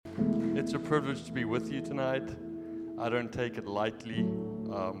It's a privilege to be with you tonight. I don't take it lightly.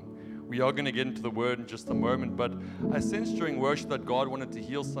 We are going to get into the Word in just a moment, but I sensed during worship that God wanted to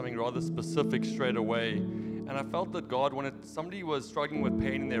heal something rather specific straight away. And I felt that God wanted, somebody was struggling with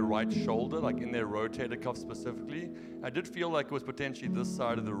pain in their right shoulder, like in their rotator cuff specifically. I did feel like it was potentially this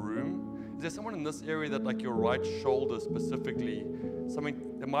side of the room. Is there someone in this area that like your right shoulder specifically,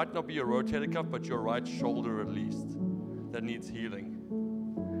 something that might not be your rotator cuff, but your right shoulder at least, that needs healing?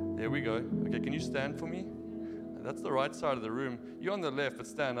 There we go. Okay, can you stand for me? That's the right side of the room. You're on the left, but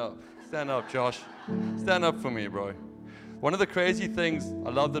stand up. Stand up, Josh. Stand up for me, bro. One of the crazy things,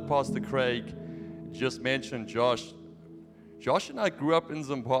 I love that Pastor Craig just mentioned Josh. Josh and I grew up in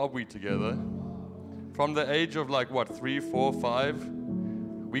Zimbabwe together. From the age of 3, 4, 5.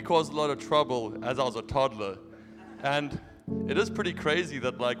 We caused a lot of trouble as I was a toddler. And it is pretty crazy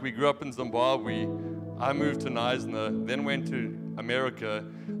that we grew up in Zimbabwe. I moved to Neisner, then went to America,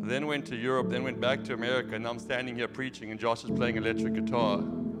 then went to Europe, then went back to America, and I'm standing here preaching and Josh is playing electric guitar.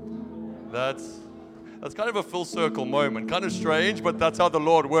 That's kind of a full circle moment. Kind of strange, but that's how the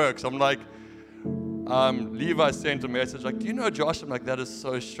Lord works. I'm like, Levi sent a message do you know Josh? I'm like, that is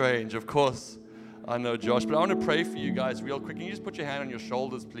so strange. Of course I know Josh, but I want to pray for you guys real quick. Can you just put your hand on your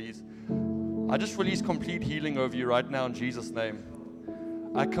shoulders, please? I just release complete healing over you right now in Jesus' name.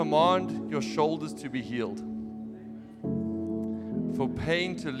 I command your shoulders to be healed. For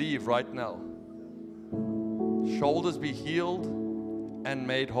pain to leave right now. Shoulders be healed and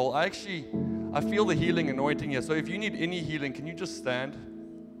made whole. I feel the healing anointing here. So if you need any healing, can you just stand?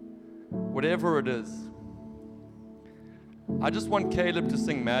 Whatever it is. I just want Caleb to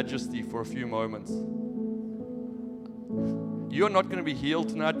sing Majesty for a few moments. You're not going to be healed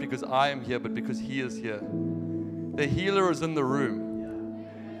tonight because I am here, but because He is here. The healer is in the room.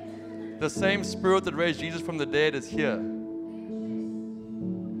 The same Spirit that raised Jesus from the dead is here.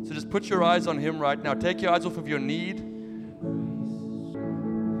 So just put your eyes on Him right now. Take your eyes off of your need.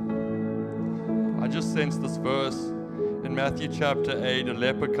 I just sense this verse in Matthew chapter 8. A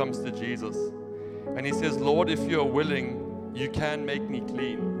leper comes to Jesus and he says, Lord, if you're willing, you can make me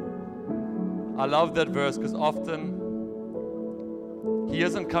clean. I love that verse because often He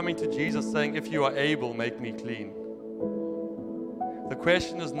isn't coming to Jesus saying, if you are able, make me clean. The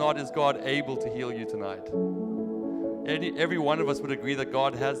question is not, is God able to heal you tonight? Every one of us would agree that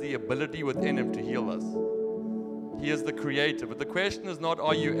God has the ability within Him to heal us. He is the creator. But the question is not,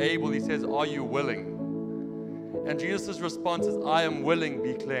 are you able? He says, are you willing? And Jesus' response is, I am willing,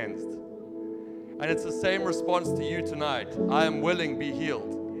 be cleansed. And it's the same response to you tonight. I am willing, be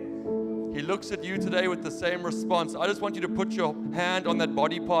healed. He looks at you today with the same response. I just want you to put your hand on that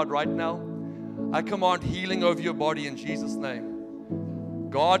body part right now. I command healing over your body in Jesus' name.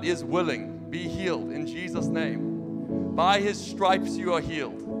 God is willing, be healed in Jesus' name. By His stripes you are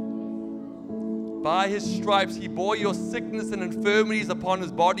healed. By His stripes He bore your sickness and infirmities upon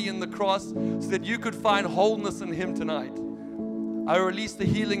His body in the cross so that you could find wholeness in Him tonight. I release the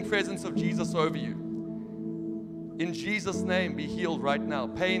healing presence of Jesus over you. In Jesus' name, be healed right now.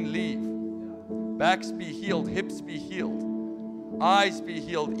 Pain leave. Backs be healed. Hips be healed. Eyes be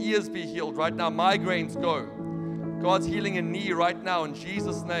healed. Ears be healed right now. Migraines go. God's healing a knee right now in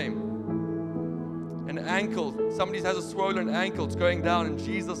Jesus' name. An ankle. Somebody has a swollen ankle. It's going down in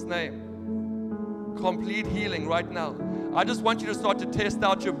Jesus' name. Complete healing right now. I just want you to start to test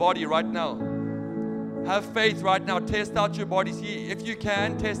out your body right now. Have faith right now. Test out your body. See if you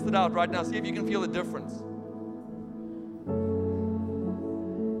can. Test it out right now. See if you can feel the difference.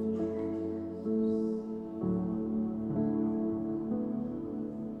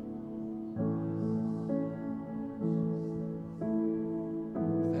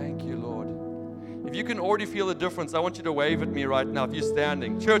 Thank you, Lord. If you can already feel the difference, I want you to wave at me right now. If you're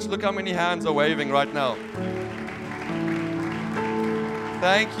standing. Church, look how many hands are waving right now.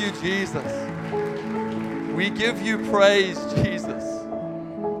 Thank you, Jesus. We give you praise, Jesus.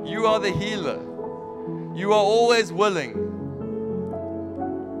 You are the healer. You are always willing.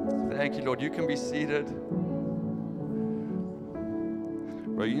 Thank you, Lord. You can be seated.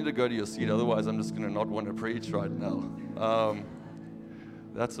 Bro, you need to go to your seat. Otherwise, I'm just going to not want to preach right now.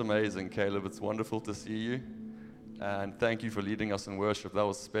 That's amazing, Caleb. It's wonderful to see you. And thank you for leading us in worship. That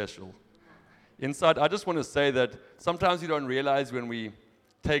was special. Inside, I just want to say that sometimes you don't realize when we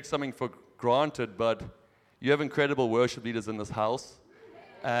take something for granted, but you have incredible worship leaders in this house,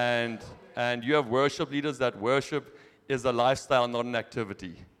 and you have worship leaders that worship is a lifestyle, not an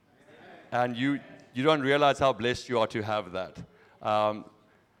activity. And you don't realize how blessed you are to have that.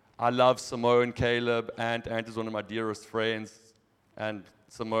 I love Simone, Caleb, Ant is one of my dearest friends, and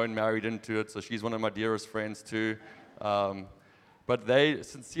Simone married into it, so she's one of my dearest friends too. But they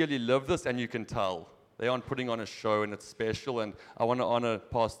sincerely live this, and you can tell. They aren't putting on a show, and it's special. And I want to honor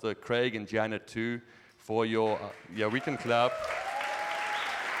Pastor Craig and Janet too for your, we can clap.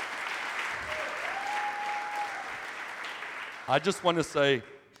 I just want to say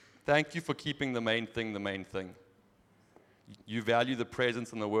thank you for keeping the main thing the main thing. You value the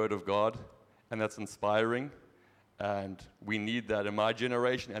presence and the Word of God, and that's inspiring. And we need that in my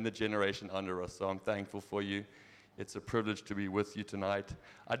generation and the generation under us. So I'm thankful for you. It's a privilege to be with you tonight.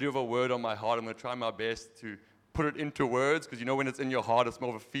 I do have a word on my heart. I'm going to try my best to put it into words, because you know when it's in your heart, it's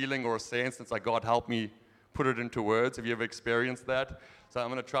more of a feeling or a sense. It's like, God, help me put it into words. Have you ever experienced that? So I'm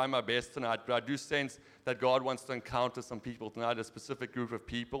going to try my best tonight. But I do sense that God wants to encounter some people tonight, a specific group of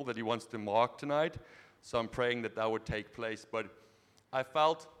people that He wants to mark tonight. So I'm praying that that would take place. But I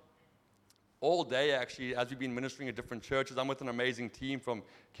felt all day, actually, as we've been ministering at different churches, I'm with an amazing team from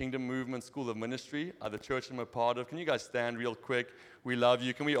Kingdom Movement School of Ministry, the church I'm a part of. Can you guys stand real quick? We love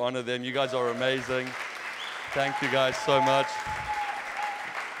you. Can we honor them? You guys are amazing. Thank you guys so much.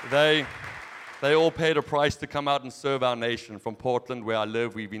 They all paid a price to come out and serve our nation. From Portland, where I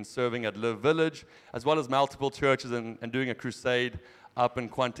live, we've been serving at Live Village, as well as multiple churches and doing a crusade up in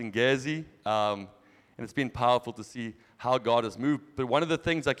Kwantengezi. And it's been powerful to see how God has moved. But one of the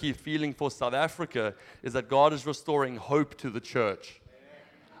things I keep feeling for South Africa is that God is restoring hope to the church.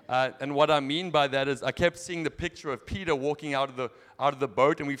 And what I mean by that is I kept seeing the picture of Peter walking out of the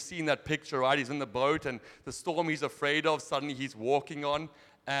boat, and we've seen that picture, right? He's in the boat, and the storm he's afraid of, suddenly he's walking on.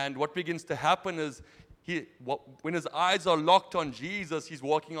 And what begins to happen is when his eyes are locked on Jesus, he's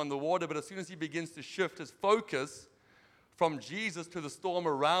walking on the water, but as soon as he begins to shift his focus from Jesus to the storm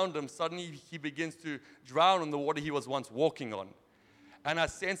around him, suddenly he begins to drown in the water he was once walking on. And I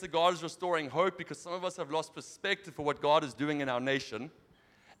sense that God is restoring hope, because some of us have lost perspective for what God is doing in our nation,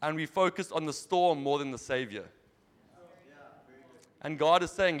 and we focus on the storm more than the Savior. And God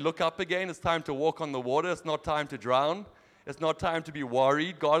is saying, look up again. It's time to walk on the water. It's not time to drown. It's not time to be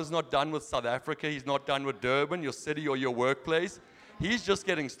worried. God is not done with South Africa. He's not done with Durban, your city, or your workplace. He's just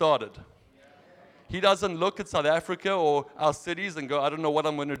getting started. He doesn't look at South Africa or our cities and go, I don't know what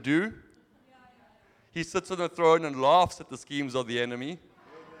I'm going to do. He sits on the throne and laughs at the schemes of the enemy.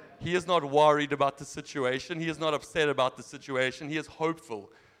 He is not worried about the situation. He is not upset about the situation. He is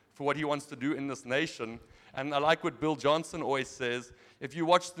hopeful for what he wants to do in this nation. And I like what Bill Johnson always says, if you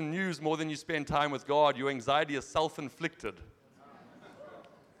watch the news more than you spend time with God, your anxiety is self-inflicted.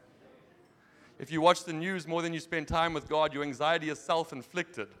 If you watch the news more than you spend time with God, your anxiety is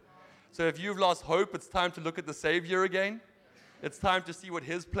self-inflicted. So if you've lost hope, it's time to look at the Savior again. It's time to see what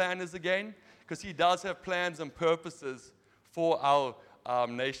His plan is again, because He does have plans and purposes for our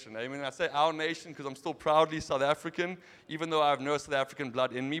nation. I mean, I say our nation because I'm still proudly South African, even though I have no South African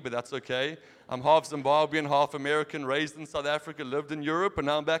blood in me, but that's okay. I'm half Zimbabwean, half American, raised in South Africa, lived in Europe, and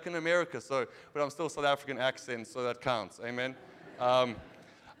now I'm back in America. But I'm still South African accent, so that counts. Amen.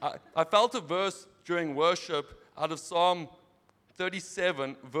 I felt a verse during worship out of Psalm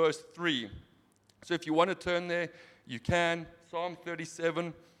 37, verse 3. So if you want to turn there, you can. Psalm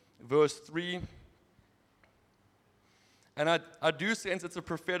 37, verse 3. And I do sense it's a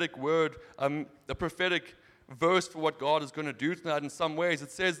prophetic word, a prophetic verse for what God is going to do tonight in some ways.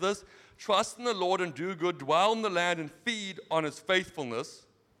 It says this: trust in the Lord and do good, dwell in the land and feed on His faithfulness.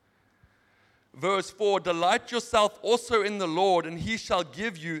 Verse 4, delight yourself also in the Lord, and He shall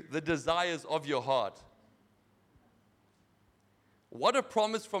give you the desires of your heart. What a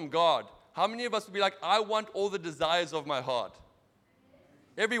promise from God. How many of us would be like, I want all the desires of my heart?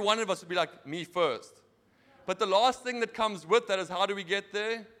 Every one of us would be like, me first. But the last thing that comes with that is, how do we get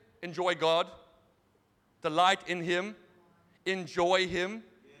there? Enjoy God. Delight in Him. Enjoy Him.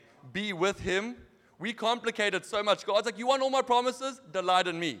 Be with Him. We complicate it so much. God's like, you want all my promises? Delight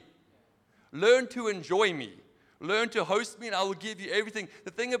in me. Learn to enjoy me. Learn to host me, and I will give you everything.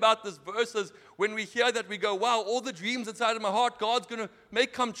 The thing about this verse is, when we hear that, we go, wow, all the dreams inside of my heart, God's going to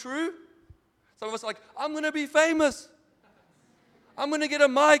make come true. Some of us are like, I'm going to be famous. I'm going to get a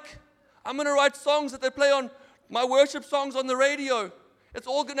mic. I'm going to write songs that they play on my worship songs on the radio. It's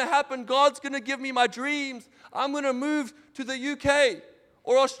all going to happen. God's going to give me my dreams. I'm going to move to the UK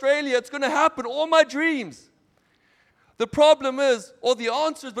or Australia. It's going to happen. All my dreams. The problem is, or the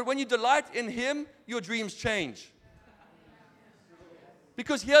answer is, but when you delight in Him, your dreams change.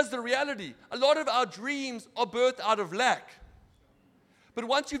 Because here's the reality. A lot of our dreams are birthed out of lack. But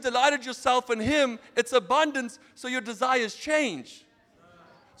once you've delighted yourself in Him, it's abundance, so your desires change.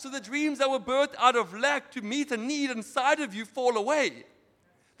 So the dreams that were birthed out of lack to meet a need inside of you fall away.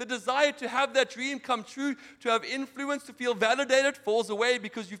 The desire to have that dream come true, to have influence, to feel validated, falls away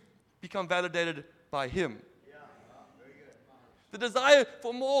because you've become validated by Him. The desire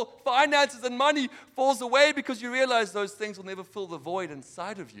for more finances and money falls away because you realize those things will never fill the void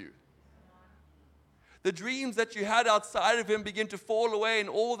inside of you. The dreams that you had outside of Him begin to fall away, and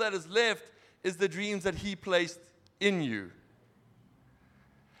all that is left is the dreams that He placed in you.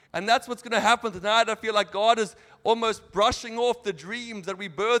 And that's what's going to happen tonight. I feel like God is almost brushing off the dreams that we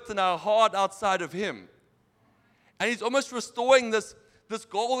birthed in our heart outside of Him. And He's almost restoring this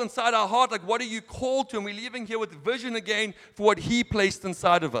goal inside our heart. Like, what are you called to? And we're leaving here with vision again for what He placed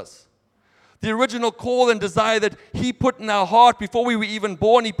inside of us. The original call and desire that He put in our heart before we were even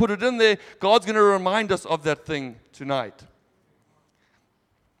born, He put it in there. God's going to remind us of that thing tonight.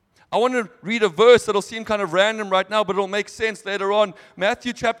 I want to read a verse that'll seem kind of random right now, but it'll make sense later on.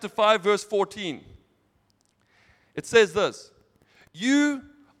 Matthew chapter 5, verse 14. It says this: "You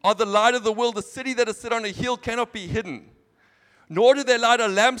are the light of the world. The city that is set on a hill cannot be hidden. Nor do they light a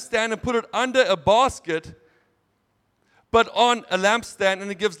lampstand and put it under a basket, but on a lampstand, and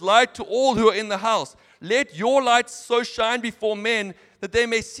it gives light to all who are in the house. Let your light so shine before men that they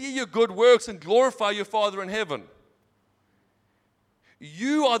may see your good works and glorify your Father in heaven."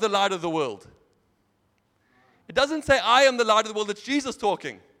 You are the light of the world. It doesn't say I am the light of the world. It's Jesus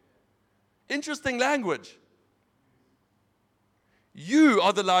talking. Interesting language. You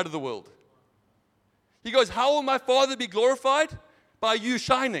are the light of the world. He goes, how will my Father be glorified? By you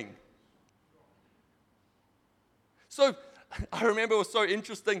shining. So, I remember it was so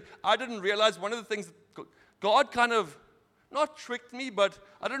interesting. I didn't realize one of the things that God kind of, not tricked me, but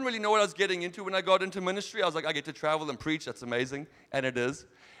I didn't really know what I was getting into when I got into ministry. I was like, I get to travel and preach. That's amazing. And it is.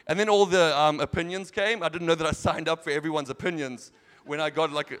 And then all the opinions came. I didn't know that I signed up for everyone's opinions when I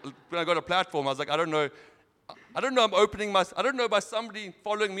got a platform. I was like, I don't know. I'm opening I don't know, by somebody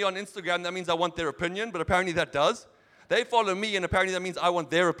following me on Instagram, that means I want their opinion, but apparently that does. They follow me, and apparently that means I want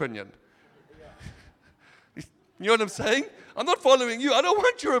their opinion. You know what I'm saying? I'm not following you. I don't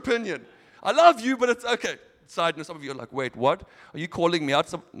want your opinion. I love you, but it's okay. Side note, some of you are like, wait, what? Are you calling me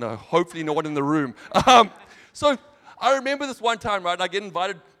out? No, hopefully no one in the room. So I remember this one time, right? I get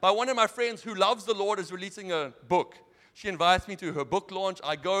invited by one of my friends who loves the Lord, is releasing a book. She invites me to her book launch.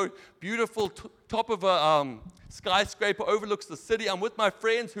 I go, beautiful, top of a skyscraper, overlooks the city. I'm with my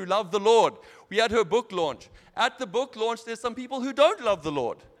friends who love the Lord. We had her book launch. At the book launch, there's some people who don't love the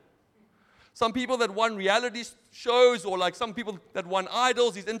Lord. Some people that won reality shows, or like some people that won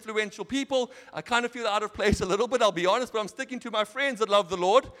idols, these influential people. I kind of feel out of place a little bit, I'll be honest, but I'm sticking to my friends that love the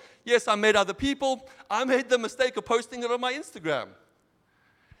Lord. Yes, I met other people. I made the mistake of posting it on my Instagram.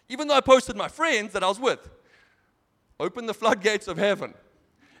 Even though I posted my friends that I was with. Open the floodgates of heaven.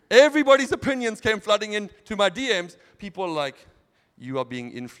 Everybody's opinions came flooding into my DMs. People are like, you are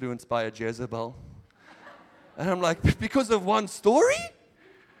being influenced by a Jezebel. And I'm like, because of one story?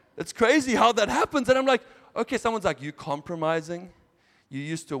 It's crazy how that happens. And I'm like, okay, someone's like, you compromising? You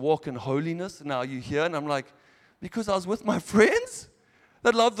used to walk in holiness, and now you're here. And I'm like, because I was with my friends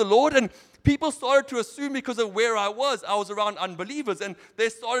that love the Lord. And people started to assume because of where I was around unbelievers, and they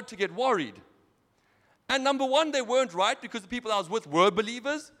started to get worried. And number one, they weren't right because the people I was with were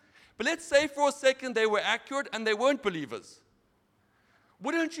believers. But let's say for a second they were accurate and they weren't believers.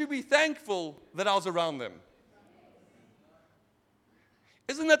 Wouldn't you be thankful that I was around them?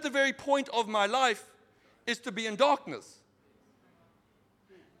 Isn't that the very point of my life, is to be in darkness?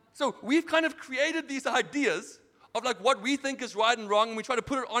 So we've kind of created these ideas of like what we think is right and wrong, and we try to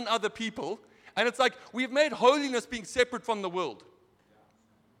put it on other people. And it's like we've made holiness being separate from the world.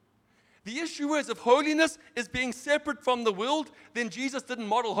 The issue is, if holiness is being separate from the world, then Jesus didn't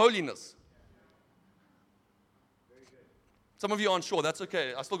model holiness. Some of you aren't sure. That's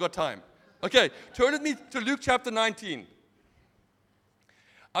okay. I still got time. Okay, turn with me to Luke chapter 19.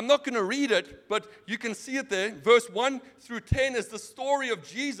 I'm not going to read it, but you can see it there. Verse 1 through 10 is the story of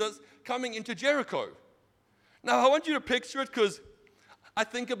Jesus coming into Jericho. Now, I want you to picture it because I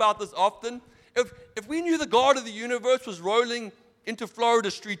think about this often. If we knew the God of the universe was rolling into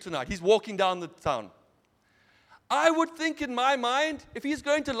Florida Street tonight, he's walking down the town, I would think in my mind, if he's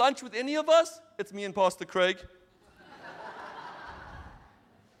going to lunch with any of us, it's me and Pastor Craig.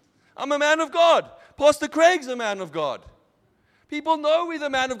 I'm a man of God. Pastor Craig's a man of God. People know we're the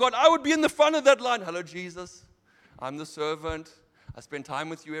man of God. I would be in the front of that line. Hello, Jesus. I'm the servant. I spend time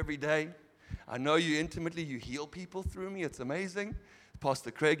with you every day. I know you intimately. You heal people through me. It's amazing.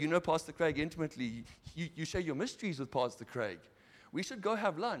 Pastor Craig, you know Pastor Craig intimately. You share your mysteries with Pastor Craig. We should go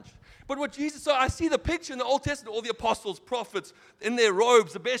have lunch. But what Jesus, so I see the picture in the Old Testament, all the apostles, prophets, in their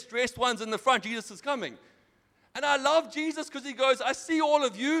robes, the best dressed ones in the front. Jesus is coming. And I love Jesus because he goes, I see all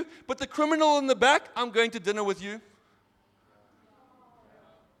of you, but the criminal in the back, I'm going to dinner with you.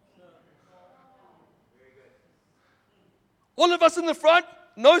 All of us in the front?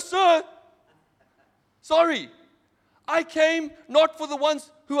 No, sir. Sorry. I came not for the ones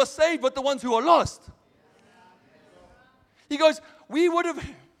who are saved, but the ones who are lost. He goes,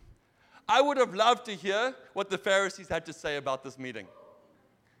 I would have loved to hear what the Pharisees had to say about this meeting.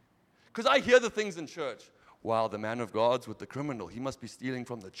 Because I hear the things in church. Wow, the man of God's with the criminal. He must be stealing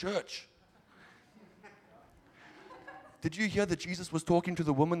from the church. Did you hear that Jesus was talking to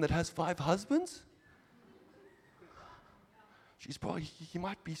the woman that has 5 husbands? He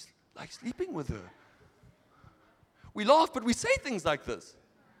might be like sleeping with her. We laugh, but we say things like this.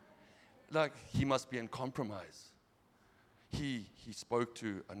 Like, he must be in compromise. He spoke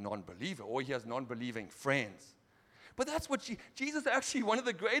to a non-believer, or he has non-believing friends. But that's what Jesus, actually, one of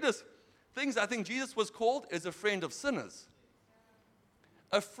the greatest things I think Jesus was called is a friend of sinners.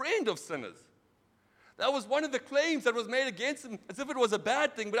 A friend of sinners. That was one of the claims that was made against him, as if it was a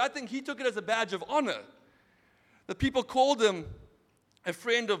bad thing, but I think he took it as a badge of honor. The people called him a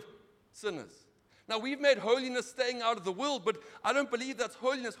friend of sinners. Now, we've made holiness staying out of the world, but I don't believe that's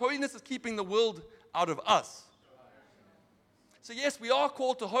holiness. Holiness is keeping the world out of us. So yes, we are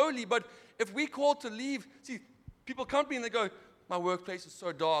called to holy, but if we're called to leave, see, people come to me and they go, my workplace is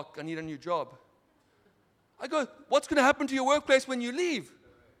so dark, I need a new job. I go, what's going to happen to your workplace when you leave?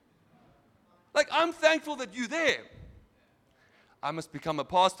 Like, I'm thankful that you're there. I must become a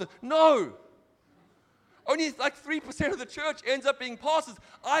pastor. No. Only like 3% of the church ends up being pastors.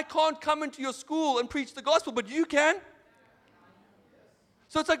 I can't come into your school and preach the gospel, but you can.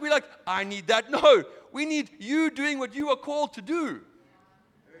 So it's like we're like, I need that. No, we need you doing what you are called to do.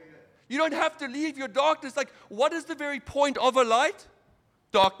 You don't have to leave your darkness. Like, what is the very point of a light?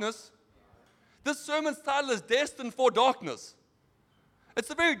 Darkness. This sermon's title is Destined for Darkness. It's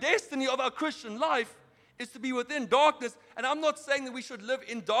the very destiny of our Christian life is to be within darkness. And I'm not saying that we should live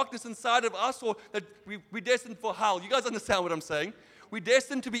in darkness inside of us or that we're destined for hell. You guys understand what I'm saying? We're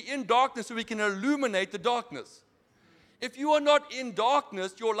destined to be in darkness so we can illuminate the darkness. If you are not in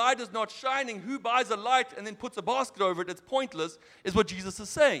darkness, your light is not shining. Who buys a light and then puts a basket over it? It's pointless, is what Jesus is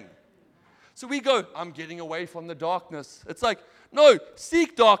saying. So we go, I'm getting away from the darkness. It's like, no,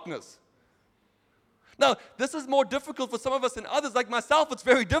 seek darkness. Now, this is more difficult for some of us than others. Like myself, it's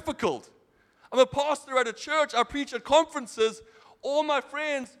very difficult. I'm a pastor at a church. I preach at conferences. All my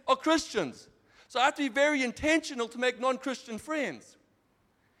friends are Christians. So I have to be very intentional to make non-Christian friends.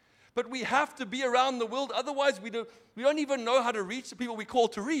 But we have to be around the world. Otherwise, we don't even know how to reach the people we call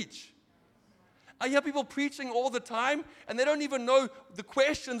to reach. I hear people preaching all the time, and they don't even know the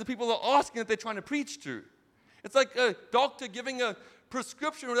questions that people are asking that they're trying to preach to. It's like a doctor giving a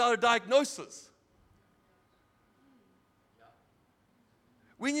prescription without a diagnosis.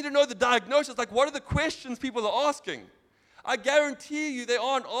 We need to know the diagnosis. Like, what are the questions people are asking? I guarantee you they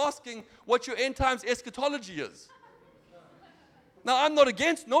aren't asking what your end times eschatology is. Now, I'm not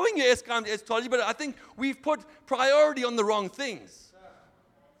against knowing your end times eschatology, but I think we've put priority on the wrong things.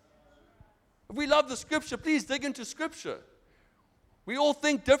 If we love the Scripture, please dig into Scripture. We all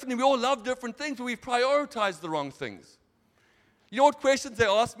think differently. We all love different things, but we've prioritized the wrong things. You know what questions they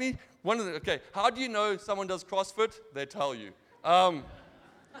ask me? How do you know someone does CrossFit? They tell you.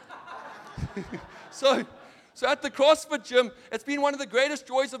 So at the CrossFit gym, it's been one of the greatest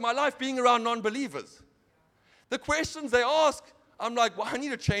joys of my life being around non-believers. The questions they ask, I'm like, well, I need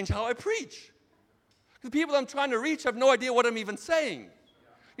to change how I preach. The people I'm trying to reach have no idea what I'm even saying.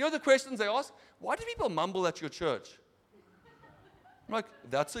 You know the questions they ask? Why do people mumble at your church? I'm like,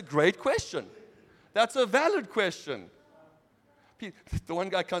 that's a great question. That's a valid question. The one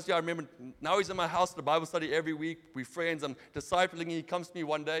guy comes to me, I remember, now he's in my house at the Bible study every week. We're friends. I'm discipling him. He comes to me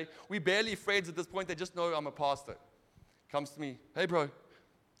one day. We're barely friends at this point. They just know I'm a pastor. Comes to me, hey, bro,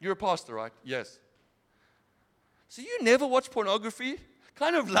 you're a pastor, right? Yes. So you never watch pornography?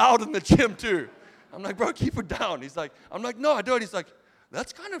 Kind of loud in the gym, too. I'm like, bro, keep it down. I'm like, no, I don't. He's like,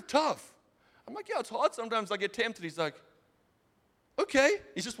 that's kind of tough. I'm like, yeah, it's hard. Sometimes I get tempted. He's like, okay.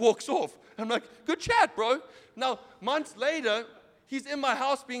 He just walks off. I'm like, good chat, bro. Now, months later, he's in my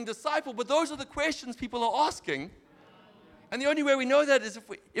house being discipled, but those are the questions people are asking. And the only way we know that is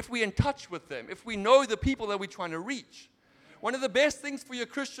if we're in touch with them, if we know the people that we're trying to reach. One of the best things for your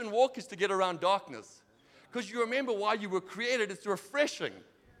Christian walk is to get around darkness. Because you remember why you were created. It's refreshing.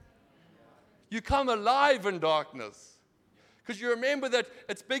 You come alive in darkness. Because you remember that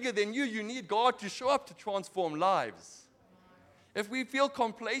it's bigger than you. You need God to show up to transform lives. If we feel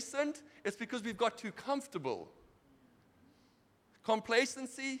complacent, it's because we've got too comfortable.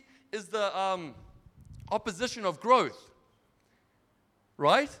 Complacency is the opposition of growth,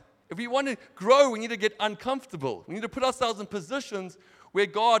 right? If we want to grow, we need to get uncomfortable. We need to put ourselves in positions where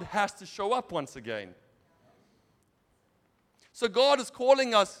God has to show up once again. So God is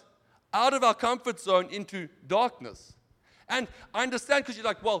calling us out of our comfort zone into darkness. And I understand, because you're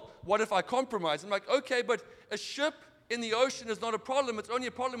like, well, what if I compromise? I'm like, okay, but a ship in the ocean is not a problem. It's only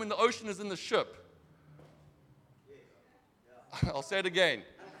a problem when the ocean is in the ship. I'll say it again.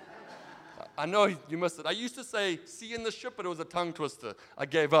 I know you missed it. I used to say sea in the ship, but it was a tongue twister. I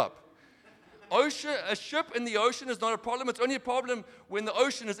gave up. A ship in the ocean is not a problem. It's only a problem when the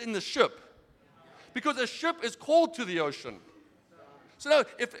ocean is in the ship. Because a ship is called to the ocean. So now,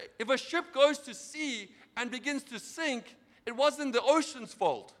 if a ship goes to sea and begins to sink, it wasn't the ocean's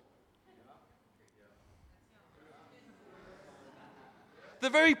fault. The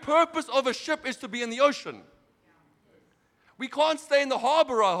very purpose of a ship is to be in the ocean. We can't stay in the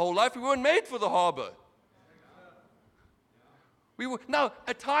harbor our whole life. We weren't made for the harbor. Now,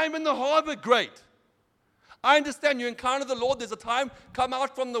 a time in the harbor, great. I understand you encounter the Lord. There's a time, come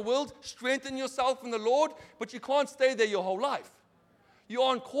out from the world, strengthen yourself in the Lord, but you can't stay there your whole life. You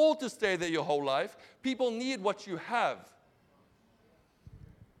aren't called to stay there your whole life. People need what you have.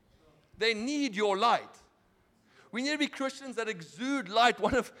 They need your light. We need to be Christians that exude light.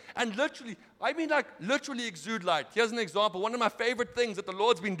 Literally exude light. Here's an example. One of my favorite things that the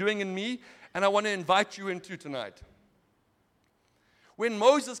Lord's been doing in me, and I want to invite you into tonight. When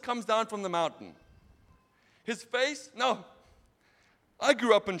Moses comes down from the mountain, his face, I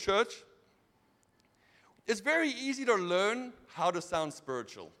grew up in church. It's very easy to learn how to sound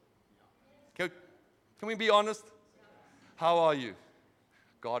spiritual. Can we be honest? How are you?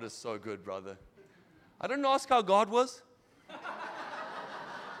 God is so good, brother. I didn't ask how God was.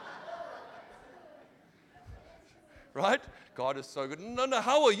 Right? God is so good. No,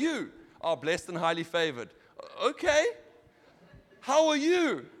 how are you? Oh, blessed and highly favored. Okay. How are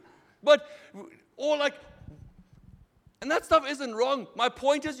you? And that stuff isn't wrong. My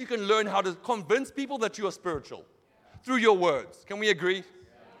point is you can learn how to convince people that you are spiritual through your words. Can we agree?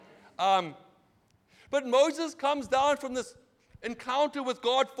 But Moses comes down from this encounter with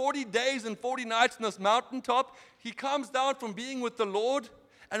God, 40 days and 40 nights on this mountaintop. He comes down from being with the Lord.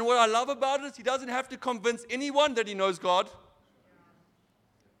 And what I love about it is he doesn't have to convince anyone that he knows God.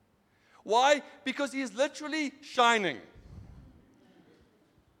 Why? Because he is literally shining.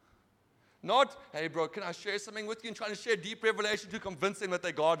 Not, hey bro, can I share something with you? And trying to share deep revelation to convince them that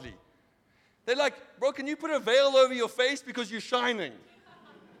they're godly. They're like, bro, can you put a veil over your face because you're shining?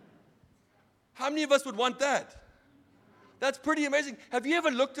 How many of us would want that? That's pretty amazing. Have you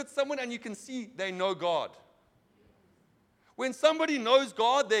ever looked at someone and you can see they know God? When somebody knows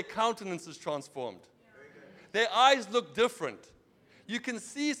God, their countenance is transformed. Their eyes look different. You can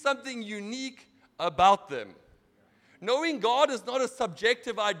see something unique about them. Knowing God is not a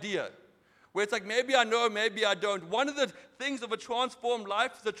subjective idea, where it's like, maybe I know, maybe I don't. One of the things of a transformed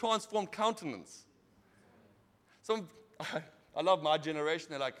life is a transformed countenance. So I love my generation.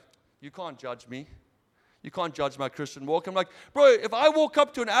 They're like, you can't judge me. You can't judge my Christian walk. I'm like, bro, if I walk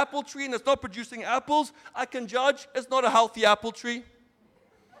up to an apple tree and it's not producing apples, I can judge it's not a healthy apple tree.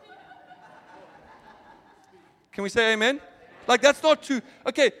 Can we say amen? Like, that's not too,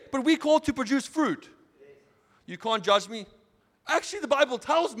 okay, but we call to produce fruit. You can't judge me. Actually, the Bible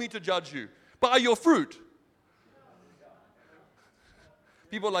tells me to judge you by your fruit.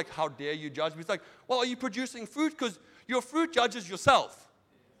 People are like, how dare you judge me? It's like, well, are you producing fruit? Because your fruit judges yourself.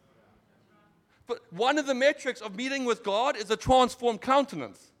 But one of the metrics of meeting with God is a transformed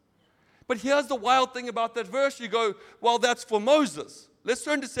countenance. But here's the wild thing about that verse. You go, well, that's for Moses. Let's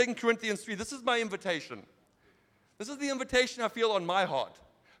turn to 2 Corinthians 3. This is my invitation. This is the invitation I feel on my heart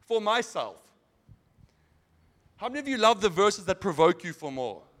for myself. How many of you love the verses that provoke you for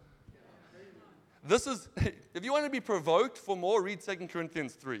more? This is, if you want to be provoked for more, read 2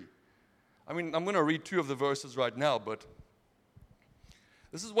 Corinthians 3. I mean, I'm going to read 2 of the verses right now, but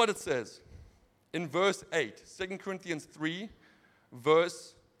this is what it says. In verse 8, 2 Corinthians 3,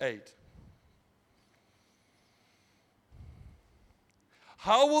 verse 8.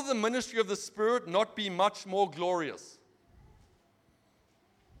 How will the ministry of the Spirit not be much more glorious?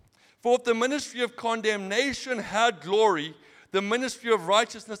 For if the ministry of condemnation had glory, the ministry of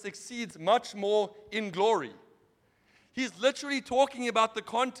righteousness exceeds much more in glory. He's literally talking about the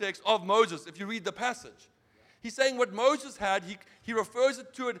context of Moses, if you read the passage. He's saying what Moses had, he refers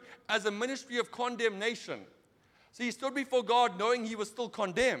to it as a ministry of condemnation. So he stood before God knowing he was still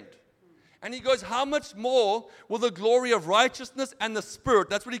condemned. And he goes, how much more will the glory of righteousness and the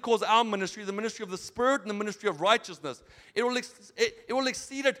Spirit, that's what he calls our ministry, the ministry of the Spirit and the ministry of righteousness, it will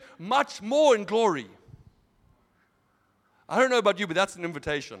exceed it much more in glory. I don't know about you, but that's an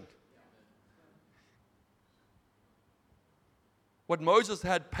invitation. What Moses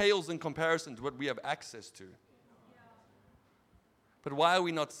had pales in comparison to what we have access to. But why are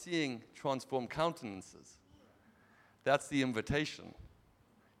we not seeing transformed countenances? That's the invitation.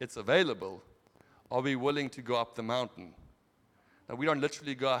 It's available. Are we willing to go up the mountain? Now, we don't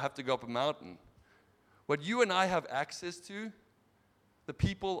literally have to go up a mountain. What you and I have access to, the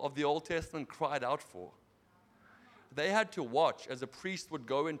people of the Old Testament cried out for. They had to watch as a priest would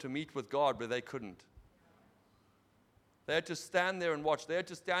go in to meet with God, but they couldn't. They had to stand there and watch. They had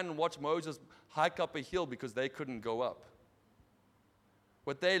to stand and watch Moses hike up a hill because they couldn't go up.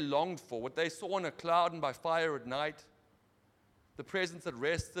 What they longed for, what they saw in a cloud and by fire at night, the presence that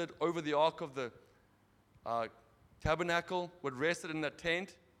rested over the ark of the tabernacle, what rested in that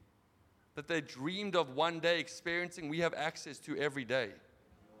tent, that they dreamed of one day experiencing, we have access to every day.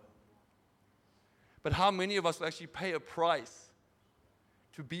 But how many of us will actually pay a price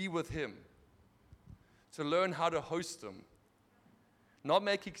to be with Him, to learn how to host Him, not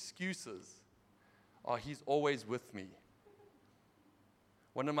make excuses? Oh, He's always with me.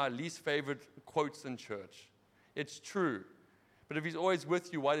 One of my least favorite quotes in church. It's true. But if He's always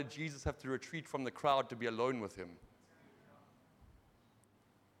with you, why did Jesus have to retreat from the crowd to be alone with Him?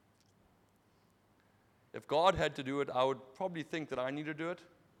 If God had to do it, I would probably think that I need to do it.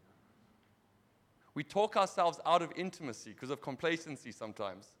 We talk ourselves out of intimacy because of complacency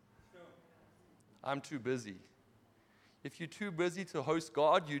sometimes. I'm too busy. If you're too busy to host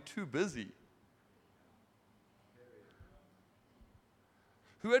God, you're too busy.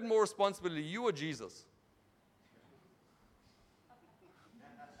 Who had more responsibility, you or Jesus?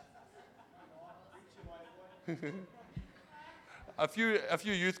 A few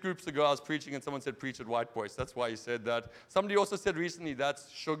youth groups ago, I was preaching and someone said, preach at white voice. That's why he said that. Somebody also said recently, that's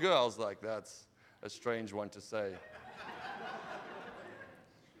sugar. I was like, that's a strange one to say.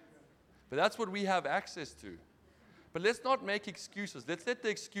 But that's what we have access to. But let's not make excuses. Let's let the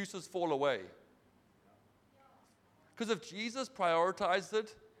excuses fall away. Because if Jesus prioritized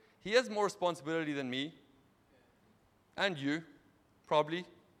it, He has more responsibility than me. And you, probably.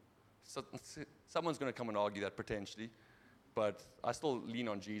 Someone's going to come and argue that potentially. But I still lean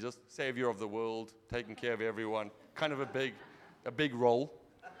on Jesus, Savior of the world, taking care of everyone. Kind of a big role.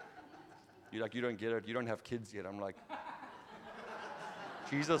 You're like, you don't get it. You don't have kids yet. I'm like,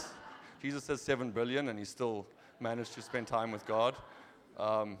 Jesus says 7 billion, and He still managed to spend time with God.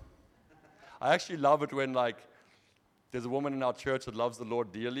 I actually love it when, like, there's a woman in our church that loves the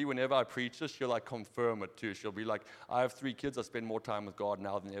Lord dearly. Whenever I preach this, she'll, like, confirm it, too. She'll be like, I have 3 kids. I spend more time with God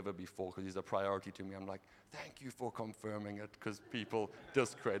now than ever before because He's a priority to me. I'm like, thank you for confirming it, because people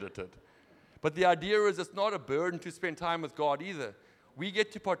discredit it. But the idea is it's not a burden to spend time with God either. We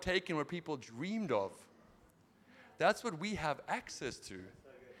get to partake in what people dreamed of. That's what we have access to.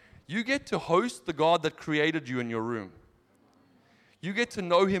 You get to host the God that created you in your room. You get to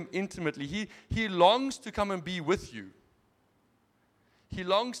know Him intimately. He longs to come and be with you. He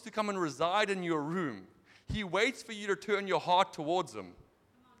longs to come and reside in your room. He waits for you to turn your heart towards Him.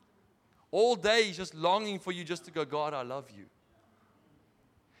 All day He's just longing for you just to go, God, I love you.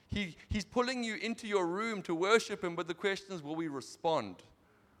 He's pulling you into your room to worship Him, but the question is, will we respond?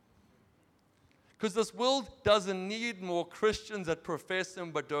 Because this world doesn't need more Christians that profess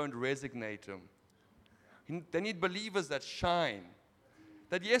Him but don't resonate Him. They need believers that shine.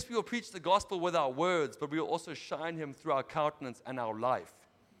 That yes, we will preach the gospel with our words, but we will also shine Him through our countenance and our life.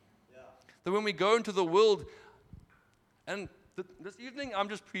 Yeah. That when we go into the world, and this evening I'm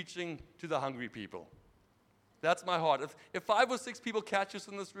just preaching to the hungry people. That's my heart. If 5 or 6 people catch us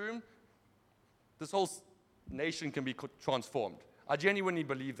in this room, this whole nation can be transformed. I genuinely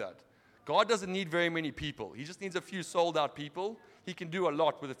believe that. God doesn't need very many people. He just needs a few sold out people. He can do a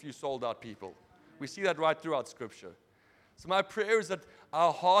lot with a few sold out people. We see that right throughout Scripture. So my prayer is that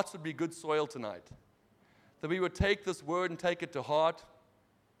our hearts would be good soil tonight. That we would take this word and take it to heart.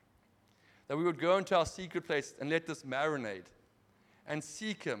 That we would go into our secret place and let this marinate and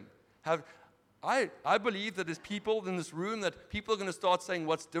seek Him. I believe that there's people in this room that people are going to start saying,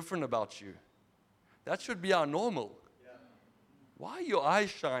 what's different about you? That should be our normal. Yeah. Why are your eyes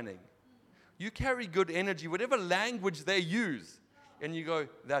shining? You carry good energy, whatever language they use. And you go,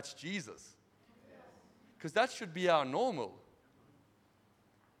 that's Jesus. Because that should be our normal.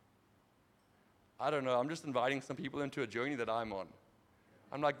 I don't know, I'm just inviting some people into a journey that I'm on.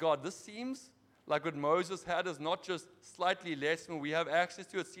 I'm like, God, this seems like what Moses had is not just slightly less when we have access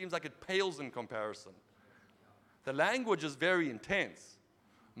to it. It seems like it pales in comparison. The language is very intense,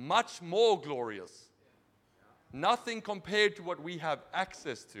 much more glorious. Nothing compared to what we have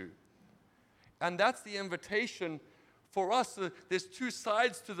access to. And that's the invitation for us. There's 2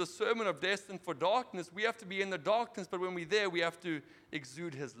 sides to the sermon of Destined for Darkness. We have to be in the darkness, but when we're there, we have to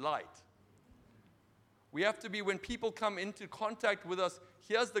exude His light. We have to be, when people come into contact with us,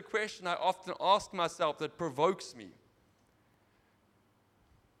 here's the question I often ask myself that provokes me.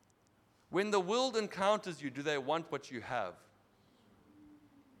 When the world encounters you, do they want what you have?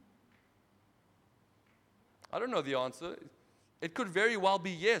 I don't know the answer. It could very well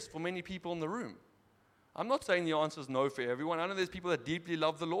be yes for many people in the room. I'm not saying the answer is no for everyone. I know there's people that deeply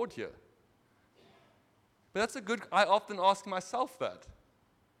love the Lord here. But I often ask myself that.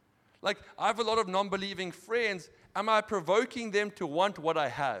 Like, I have a lot of non-believing friends. Am I provoking them to want what I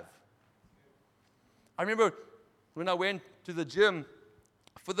have? I remember when I went to the gym,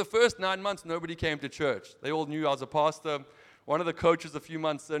 for the first 9 months, nobody came to church. They all knew I was a pastor. One of the coaches a few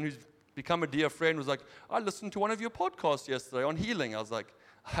months in, who's become a dear friend, was like, I listened to one of your podcasts yesterday on healing. I was like,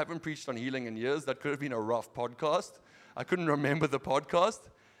 I haven't preached on healing in years. That could have been a rough podcast. I couldn't remember the podcast.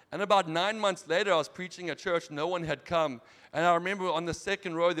 And about 9 months later, I was preaching at church. No one had come. And I remember on the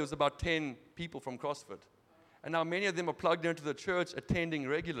second row, there was about 10 people from CrossFit. And now many of them are plugged into the church, attending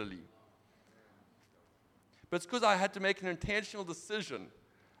regularly. But it's because I had to make an intentional decision.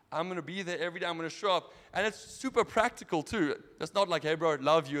 I'm going to be there every day. I'm going to show up. And it's super practical, too. It's not like, hey, bro, I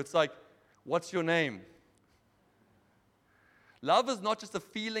love you. It's like, what's your name? Love is not just a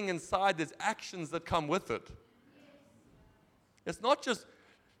feeling inside. There's actions that come with it. It's not just,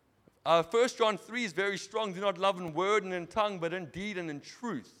 1 John 3 is very strong. Do not love in word and in tongue, but in deed and in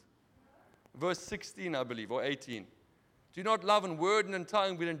truth. Verse 16, I believe, or 18. Do not love in word and in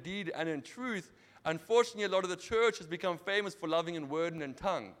tongue, but in deed and in truth. Unfortunately, a lot of the church has become famous for loving in word and in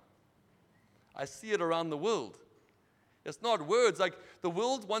tongue. I see it around the world. It's not words. Like, the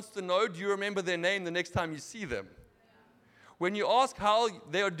world wants to know, do you remember their name the next time you see them? When you ask how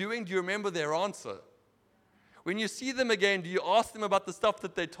they are doing, do you remember their answer? When you see them again, do you ask them about the stuff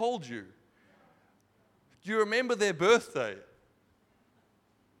that they told you? Do you remember their birthday?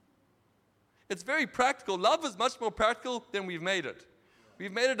 It's very practical. Love is much more practical than we've made it.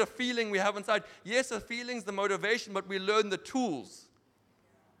 We've made it a feeling we have inside. Yes, a feeling's the motivation, but we learn the tools.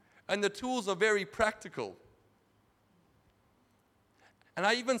 And the tools are very practical. And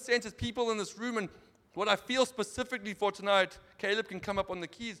I even sense as people in this room, and what I feel specifically for tonight, Caleb can come up on the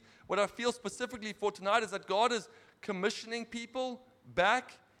keys. What I feel specifically for tonight is that God is commissioning people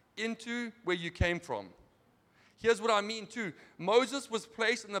back into where you came from. Here's what I mean too. Moses was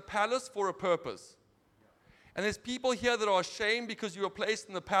placed in the palace for a purpose. And there's people here that are ashamed because you were placed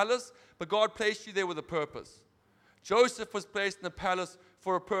in the palace, but God placed you there with a purpose. Joseph was placed in the palace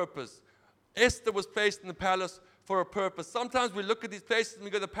for a purpose. Esther was placed in the palace for a purpose. Sometimes we look at these places and we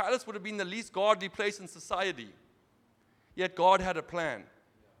go, the palace would have been the least godly place in society. Yet God had a plan.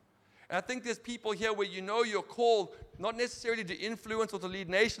 And I think there's people here where you know you're called, not necessarily to influence or to lead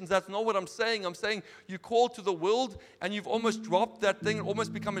nations. That's not what I'm saying. I'm saying you're called to the world and you've almost dropped that thing and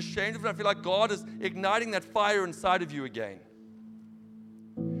almost become ashamed of it. I feel like God is igniting that fire inside of you again.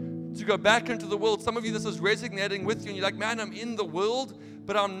 To go back into the world. Some of you, this is resonating with you and you're like, man, I'm in the world,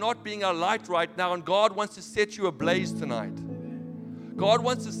 but I'm not being a light right now. And God wants to set you ablaze tonight. God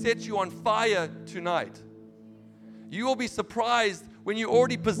wants to set you on fire tonight. You will be surprised when you're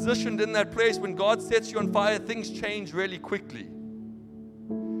already positioned in that place. When God sets you on fire, things change really quickly.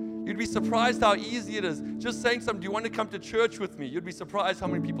 You'd be surprised how easy it is. Just saying something, do you want to come to church with me? You'd be surprised how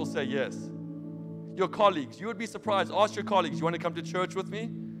many people say yes. Your colleagues, you would be surprised. Ask your colleagues, you want to come to church with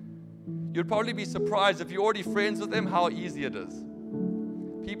me? You'd probably be surprised if you're already friends with them, how easy it is.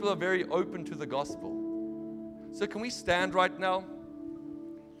 People are very open to the gospel. So can we stand right now?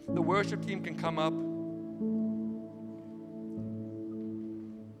 The worship team can come up.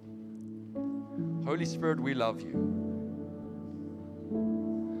 Holy Spirit, we love you.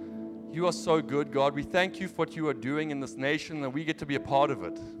 You are so good, God. We thank you for what you are doing in this nation, and we get to be a part of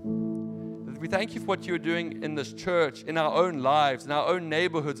it. We thank you for what you are doing in this church, in our own lives, in our own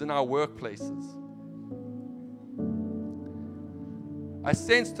neighborhoods, in our workplaces. I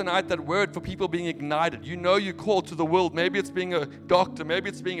sense tonight that word for people being ignited. You know you're called to the world. Maybe it's being a doctor. Maybe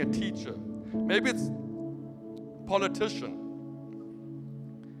it's being a teacher. Maybe it's a politician.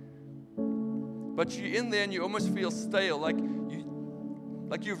 But you're in there and you almost feel stale, like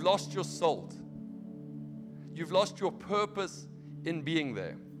you've lost your salt. You've lost your purpose in being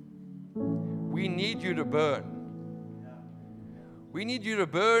there. We need you to burn. We need you to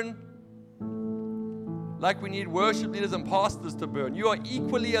burn like we need worship leaders and pastors to burn. You are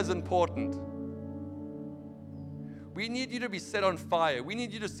equally as important. We need you to be set on fire. We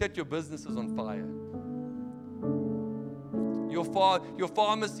need you to set your businesses on fire. Your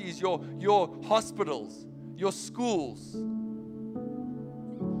pharmacies, your hospitals, your schools.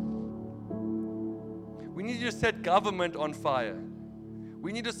 We need you to set government on fire.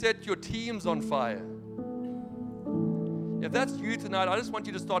 We need to set your teams on fire. If that's you tonight, I just want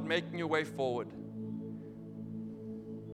you to start making your way forward.